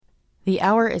The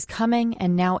hour is coming,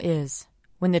 and now is,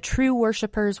 when the true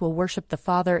worshippers will worship the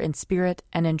Father in spirit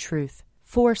and in truth.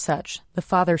 For such, the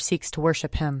Father seeks to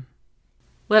worship him.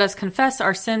 Let us confess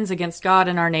our sins against God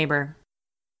and our neighbor.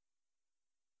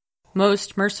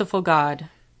 Most merciful God,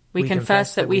 we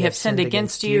confess that we have sinned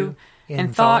against you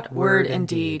in thought, word, and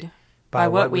deed, by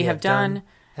what we have done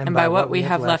and by what we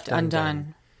have left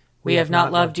undone. We have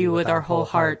not loved you with our whole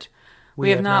heart.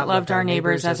 We have not loved our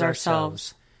neighbors as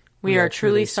ourselves. We are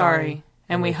truly sorry,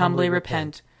 and we humbly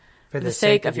repent. For the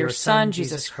sake of your Son,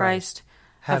 Jesus Christ,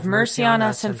 have mercy on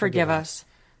us and forgive us,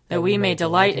 that we may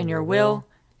delight in your will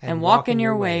and walk in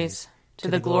your ways, to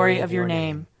the glory of your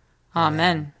name.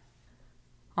 Amen.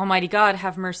 Almighty God,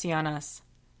 have mercy on us.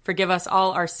 Forgive us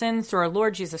all our sins through our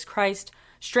Lord Jesus Christ.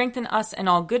 Strengthen us in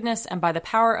all goodness, and by the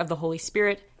power of the Holy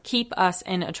Spirit, keep us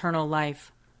in eternal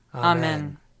life.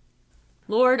 Amen.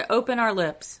 Lord, open our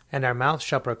lips, and our mouth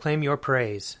shall proclaim your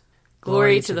praise.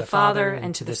 Glory to the Father,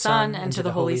 and to the Son, and to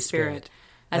the Holy Spirit,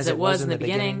 as it was in the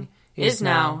beginning, is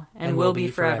now, and will be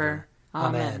forever.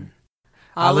 Amen.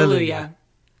 Alleluia.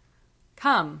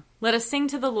 Come, let us sing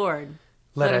to the Lord.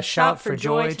 Let us shout for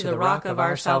joy to the rock of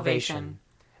our salvation.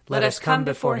 Let us come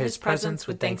before his presence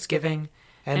with thanksgiving,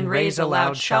 and raise a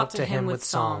loud shout to him with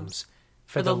psalms.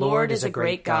 For the Lord is a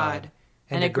great God,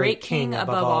 and a great King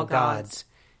above all gods.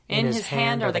 In his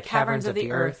hand are the caverns of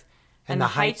the earth, and the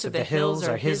heights of the hills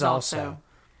are his also.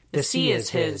 The sea is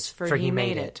his, for he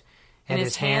made it, and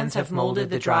his hands have molded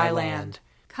the dry land.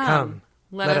 Come,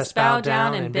 let us bow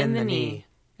down and bend the knee,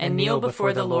 and kneel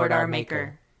before the Lord our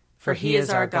Maker. For he is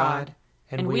our God,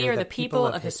 and we are the people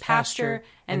of his pasture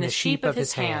and the sheep of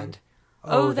his hand.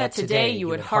 Oh, that today you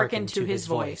would hearken to his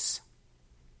voice.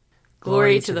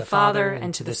 Glory to the Father,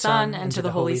 and to the Son, and to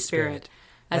the Holy Spirit,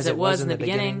 as it was in the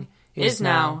beginning, is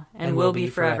now, and will be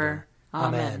forever.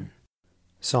 Amen.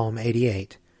 Psalm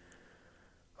 88.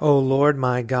 O Lord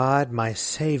my God, my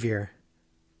Savior,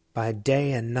 by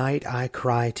day and night I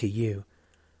cry to you.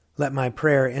 Let my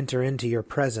prayer enter into your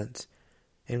presence.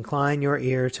 Incline your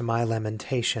ear to my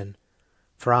lamentation,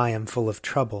 for I am full of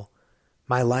trouble.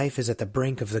 My life is at the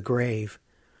brink of the grave.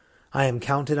 I am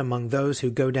counted among those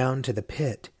who go down to the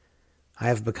pit. I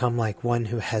have become like one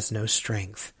who has no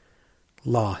strength,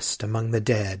 lost among the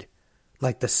dead,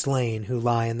 like the slain who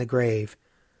lie in the grave,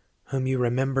 whom you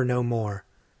remember no more,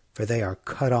 for they are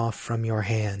cut off from your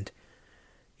hand.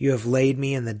 You have laid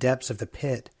me in the depths of the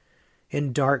pit,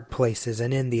 in dark places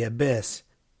and in the abyss.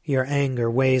 Your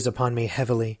anger weighs upon me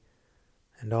heavily,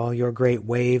 and all your great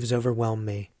waves overwhelm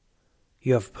me.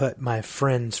 You have put my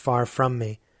friends far from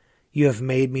me. You have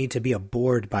made me to be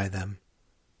abhorred by them.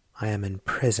 I am in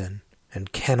prison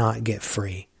and cannot get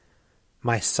free.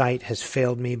 My sight has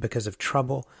failed me because of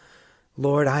trouble.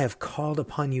 Lord, I have called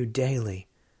upon you daily.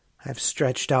 I have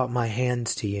stretched out my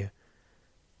hands to you.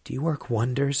 Do you work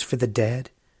wonders for the dead?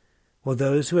 Will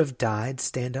those who have died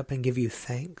stand up and give you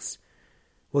thanks?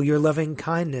 Will your loving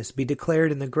kindness be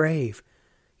declared in the grave,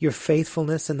 your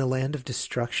faithfulness in the land of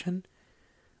destruction?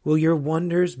 Will your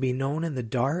wonders be known in the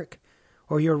dark,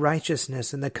 or your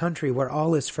righteousness in the country where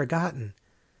all is forgotten?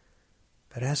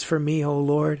 But as for me, O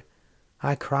Lord,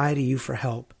 I cry to you for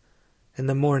help. In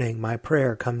the morning my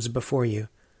prayer comes before you.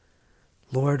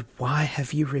 Lord, why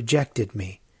have you rejected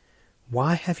me?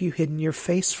 Why have you hidden your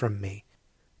face from me?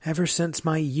 Ever since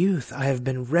my youth I have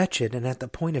been wretched and at the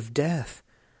point of death.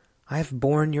 I have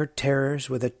borne your terrors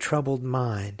with a troubled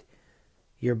mind.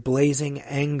 Your blazing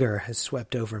anger has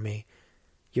swept over me.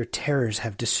 Your terrors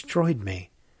have destroyed me.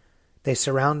 They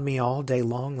surround me all day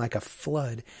long like a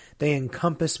flood. They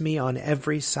encompass me on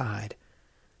every side.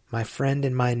 My friend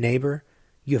and my neighbor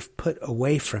you have put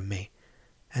away from me,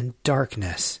 and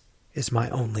darkness is my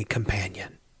only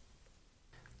companion.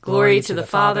 Glory to the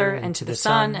Father, and to the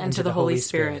Son, and to the Holy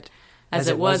Spirit, as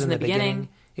it was in the beginning,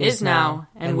 is now,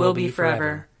 and will be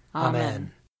forever.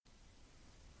 Amen.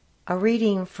 A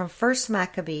reading from 1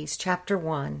 Maccabees chapter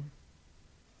 1.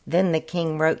 Then the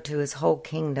king wrote to his whole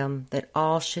kingdom that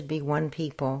all should be one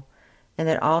people, and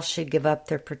that all should give up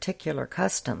their particular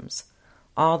customs.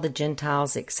 All the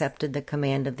Gentiles accepted the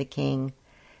command of the king.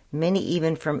 Many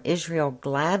even from Israel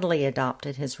gladly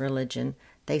adopted his religion.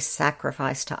 They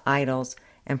sacrificed to idols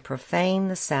and profaned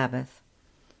the Sabbath.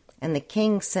 And the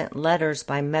king sent letters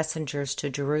by messengers to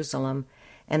Jerusalem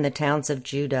and the towns of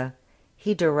Judah.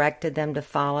 He directed them to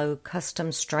follow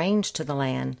customs strange to the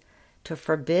land, to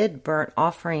forbid burnt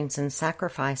offerings and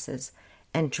sacrifices,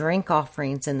 and drink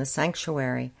offerings in the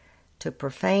sanctuary, to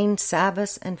profane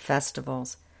Sabbaths and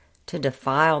festivals, to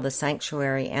defile the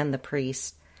sanctuary and the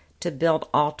priests, to build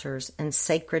altars and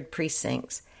sacred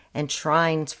precincts and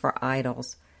shrines for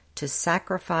idols, to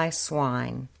sacrifice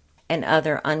swine and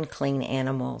other unclean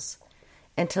animals,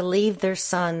 and to leave their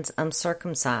sons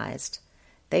uncircumcised.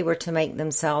 They were to make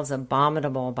themselves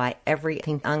abominable by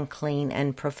everything unclean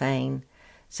and profane,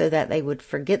 so that they would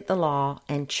forget the law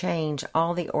and change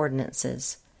all the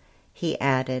ordinances. He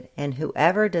added, and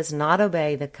whoever does not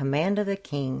obey the command of the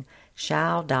king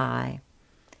shall die.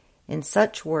 In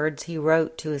such words he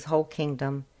wrote to his whole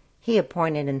kingdom. He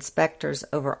appointed inspectors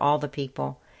over all the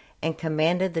people, and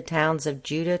commanded the towns of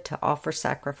Judah to offer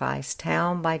sacrifice,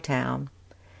 town by town.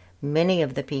 Many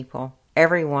of the people,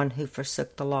 everyone who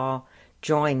forsook the law,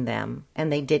 joined them,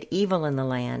 and they did evil in the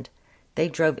land. They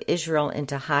drove Israel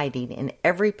into hiding in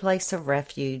every place of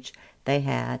refuge they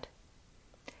had.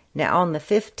 Now on the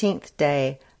 15th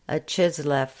day of Chiles,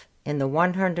 in the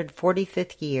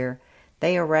 145th year,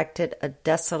 they erected a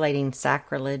desolating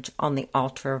sacrilege on the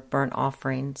altar of burnt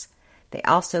offerings. They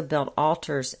also built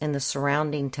altars in the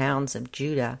surrounding towns of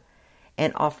Judah,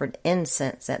 and offered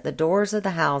incense at the doors of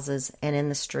the houses and in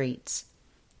the streets.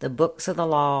 The books of the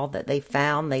law that they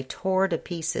found they tore to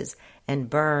pieces and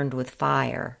burned with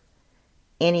fire.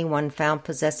 Anyone found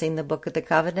possessing the book of the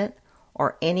covenant,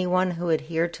 or anyone who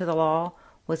adhered to the law,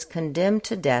 was condemned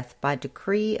to death by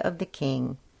decree of the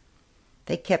king.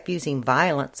 They kept using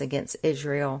violence against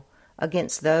Israel,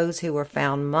 against those who were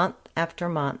found month after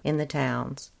month in the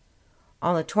towns.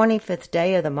 On the 25th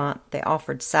day of the month they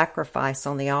offered sacrifice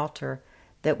on the altar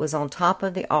that was on top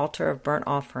of the altar of burnt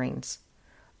offerings.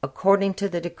 According to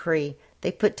the decree,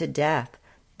 they put to death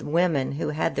the women who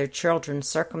had their children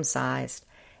circumcised,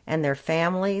 and their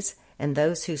families and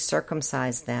those who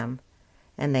circumcised them,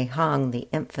 and they hung the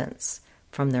infants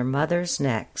from their mothers'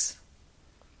 necks.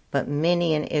 But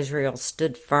many in Israel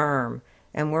stood firm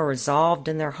and were resolved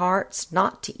in their hearts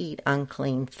not to eat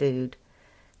unclean food.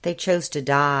 They chose to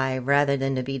die rather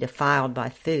than to be defiled by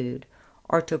food,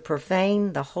 or to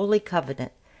profane the holy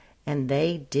covenant, and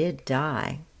they did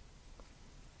die.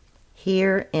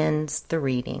 Here ends the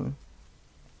reading.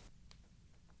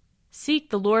 Seek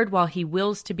the Lord while he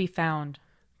wills to be found.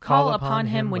 Call upon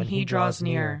him when he draws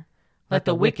near. Let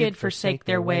the wicked forsake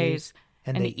their ways,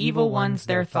 and the evil ones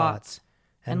their thoughts.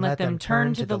 And let them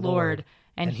turn to the Lord,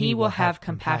 and he will have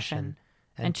compassion.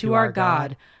 And to our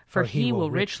God, for he will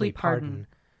richly pardon.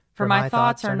 For my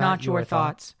thoughts are not your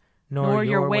thoughts, nor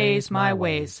your ways my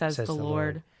ways, says the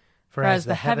Lord. For as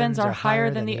the heavens are higher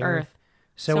than the earth,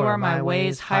 so are my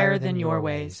ways higher than your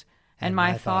ways, and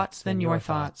my thoughts than your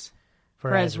thoughts.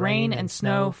 For as rain and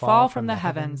snow fall from the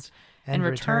heavens, and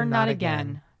return not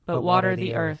again, but water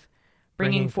the earth,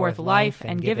 bringing forth life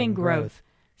and giving growth,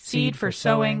 seed for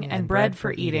sowing and bread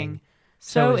for eating,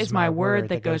 so is my word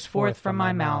that goes forth from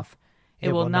my mouth.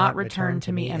 It will not return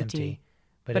to me empty,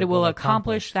 but it will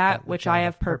accomplish that which I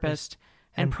have purposed,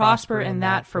 and prosper in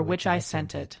that for which I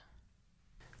sent it.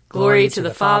 Glory to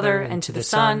the Father, and to the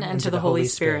Son, and to the Holy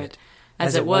Spirit,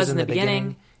 as it was in the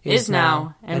beginning, is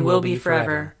now, and will be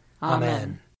forever.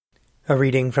 Amen. A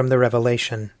reading from the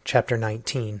Revelation, chapter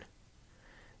 19.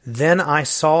 Then I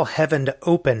saw heaven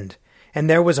opened, and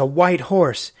there was a white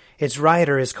horse. Its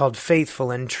rider is called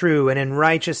Faithful and True, and in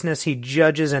righteousness he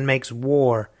judges and makes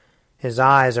war. His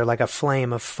eyes are like a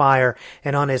flame of fire,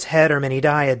 and on his head are many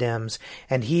diadems,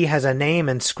 and he has a name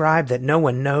inscribed that no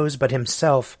one knows but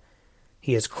himself.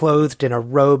 He is clothed in a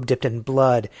robe dipped in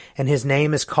blood, and his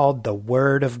name is called the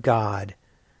Word of God.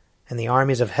 And the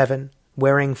armies of heaven,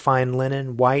 wearing fine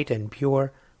linen, white and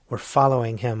pure, were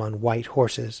following him on white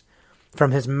horses.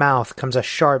 From his mouth comes a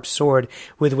sharp sword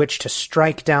with which to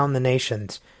strike down the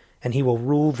nations, and he will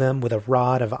rule them with a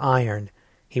rod of iron.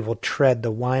 He will tread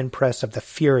the winepress of the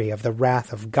fury of the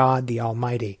wrath of God the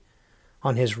Almighty.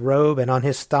 On his robe and on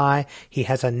his thigh he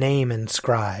has a name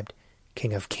inscribed,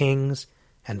 King of Kings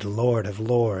and Lord of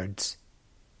Lords.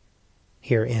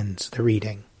 Here ends the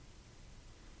reading.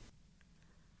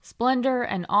 Splendor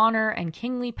and honor and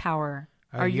kingly power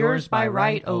are yours by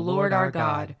right, O Lord our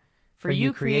God, for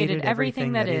you created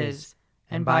everything that is,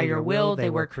 and by your will they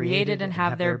were created and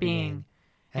have their being.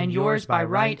 And yours by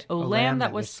right, O Lamb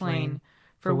that was slain,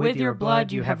 for with your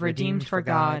blood you have redeemed for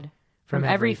God, from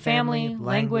every family,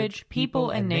 language, people,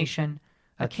 and nation,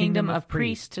 a kingdom of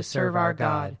priests to serve our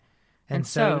God. And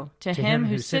so, to him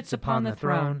who sits upon the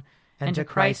throne, and to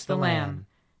Christ the Lamb,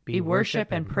 be worship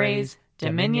and praise,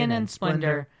 dominion and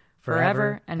splendor,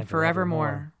 forever and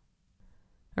forevermore.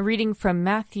 A reading from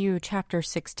Matthew chapter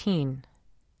 16.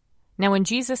 Now when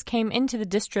Jesus came into the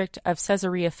district of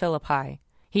Caesarea Philippi,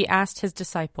 he asked his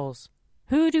disciples,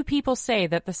 "Who do people say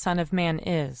that the Son of Man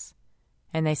is?"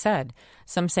 And they said,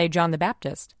 "Some say John the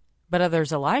Baptist, but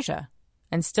others Elijah,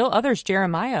 and still others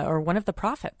Jeremiah or one of the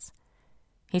prophets."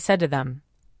 He said to them,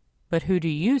 "But who do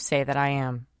you say that I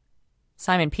am?"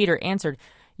 Simon Peter answered,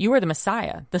 "You are the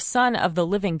Messiah, the Son of the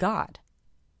living God."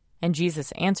 And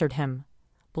Jesus answered him,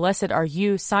 Blessed are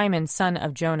you, Simon, son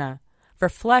of Jonah, for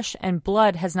flesh and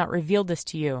blood has not revealed this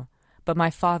to you, but my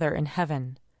Father in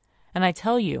heaven. And I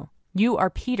tell you, you are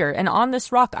Peter, and on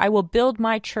this rock I will build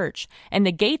my church, and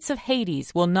the gates of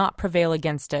Hades will not prevail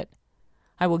against it.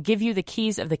 I will give you the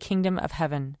keys of the kingdom of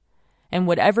heaven. And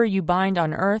whatever you bind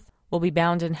on earth will be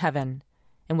bound in heaven,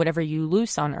 and whatever you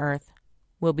loose on earth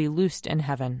will be loosed in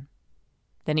heaven.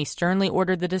 Then he sternly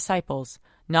ordered the disciples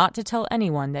not to tell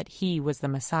anyone that he was the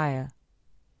Messiah.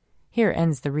 Here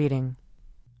ends the reading.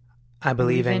 I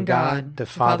believe in God, the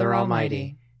Father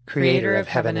Almighty, creator of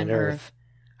heaven and earth.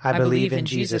 I believe in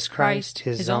Jesus Christ,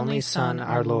 his only Son,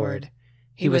 our Lord.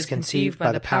 He was conceived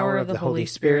by the power of the Holy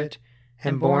Spirit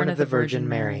and born of the Virgin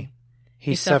Mary.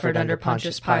 He suffered under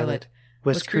Pontius Pilate,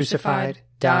 was crucified,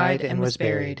 died, and was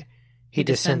buried. He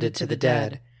descended to the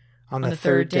dead. On the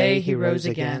third day he rose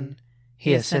again.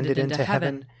 He ascended into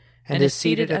heaven and is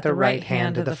seated at the right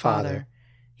hand of the Father.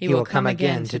 He will come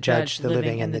again to judge the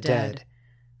living and the dead.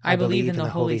 I believe in the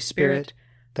Holy Spirit,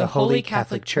 the Holy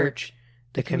Catholic Church,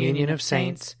 the communion of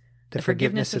saints, the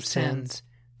forgiveness of sins,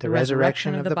 the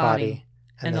resurrection of the body,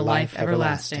 and the life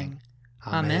everlasting.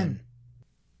 Amen.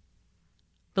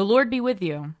 The Lord be with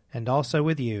you. And also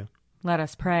with you. Let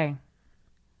us pray.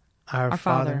 Our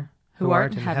Father, who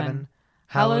art in heaven,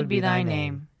 hallowed be thy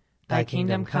name. Thy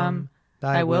kingdom come,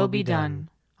 thy will be done,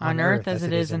 on earth as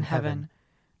it is in heaven.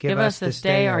 Give us this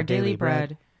day our daily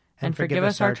bread, and forgive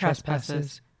us our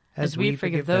trespasses, as we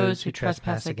forgive those who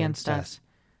trespass against us.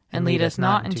 And lead us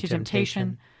not into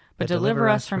temptation, but deliver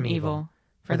us from evil.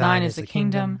 For thine is the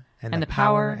kingdom, and the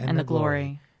power, and the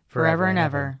glory, forever and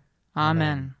ever.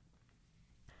 Amen.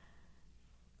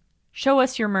 Show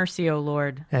us your mercy, O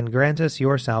Lord. And grant us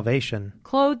your salvation.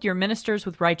 Clothe your ministers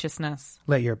with righteousness.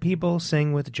 Let your people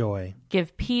sing with joy.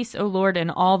 Give peace, O Lord, in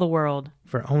all the world.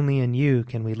 For only in you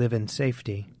can we live in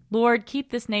safety. Lord,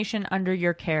 keep this nation under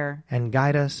your care. And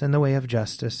guide us in the way of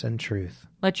justice and truth.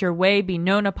 Let your way be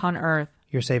known upon earth.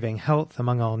 Your saving health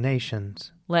among all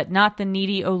nations. Let not the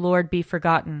needy, O Lord, be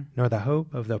forgotten. Nor the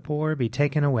hope of the poor be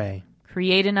taken away.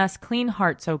 Create in us clean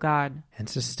hearts, O God. And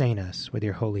sustain us with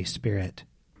your Holy Spirit.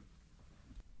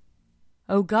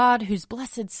 O God, whose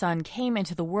blessed Son came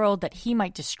into the world that he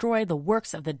might destroy the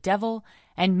works of the devil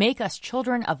and make us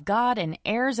children of God and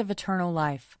heirs of eternal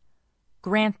life,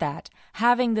 grant that,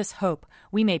 having this hope,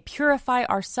 we may purify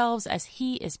ourselves as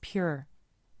he is pure,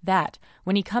 that,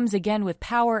 when he comes again with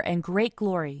power and great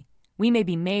glory, we may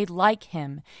be made like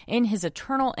him in his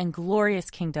eternal and glorious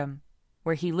kingdom,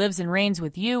 where he lives and reigns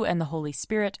with you and the Holy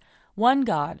Spirit, one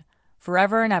God,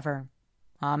 forever and ever.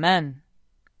 Amen.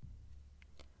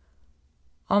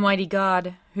 Almighty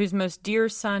God, whose most dear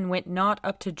Son went not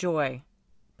up to joy,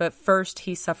 but first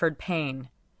he suffered pain,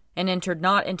 and entered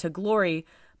not into glory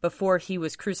before he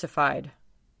was crucified,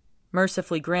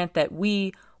 mercifully grant that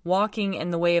we, walking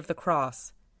in the way of the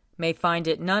cross, may find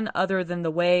it none other than the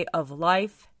way of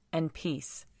life and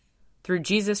peace. Through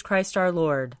Jesus Christ our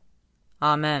Lord.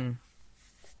 Amen.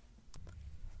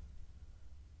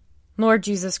 Lord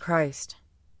Jesus Christ,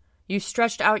 you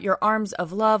stretched out your arms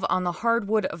of love on the hard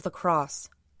wood of the cross,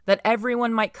 that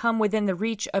everyone might come within the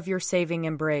reach of your saving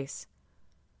embrace.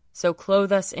 So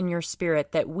clothe us in your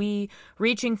Spirit, that we,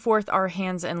 reaching forth our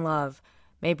hands in love,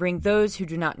 may bring those who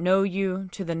do not know you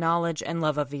to the knowledge and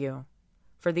love of you.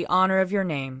 For the honor of your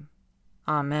name.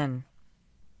 Amen.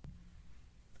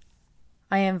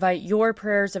 I invite your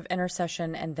prayers of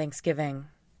intercession and thanksgiving.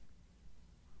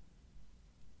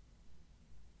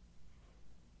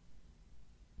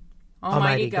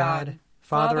 Almighty God,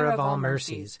 Father of all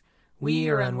mercies, we,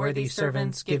 your unworthy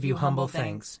servants, give you humble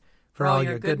thanks for all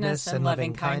your goodness and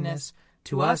loving kindness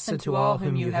to us and to all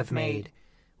whom you have made.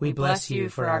 We bless you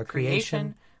for our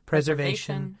creation,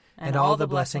 preservation, and all the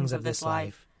blessings of this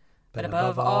life, but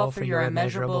above all for your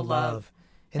immeasurable love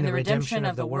in the redemption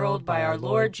of the world by our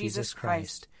Lord Jesus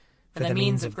Christ, for the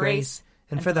means of grace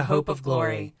and for the hope of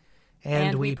glory.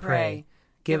 And we pray,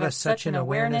 give us such an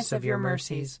awareness of your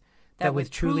mercies that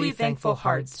with truly thankful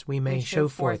hearts we may show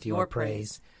forth your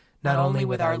praise, not only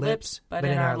with our lips, but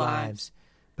in our lives,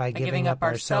 by giving up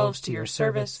ourselves to your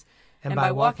service, and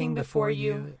by walking before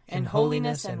you in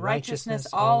holiness and righteousness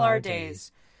all our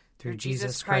days, through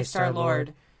Jesus Christ our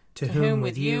Lord, to whom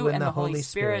with you and the Holy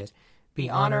Spirit be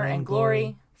honor and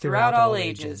glory throughout all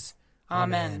ages.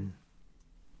 Amen.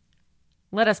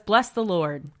 Let us bless the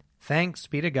Lord. Thanks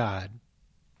be to God.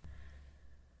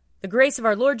 The grace of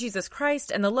our Lord Jesus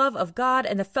Christ, and the love of God,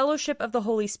 and the fellowship of the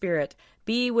Holy Spirit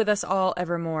be with us all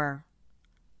evermore.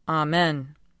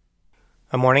 Amen.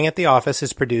 A Morning at the Office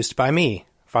is produced by me,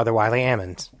 Father Wiley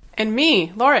Ammons. And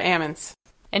me, Laura Ammons.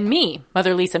 And me,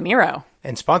 Mother Lisa Meirow.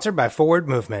 and sponsored by Forward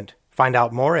Movement. Find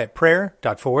out more at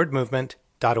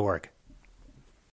prayer.forwardmovement.org.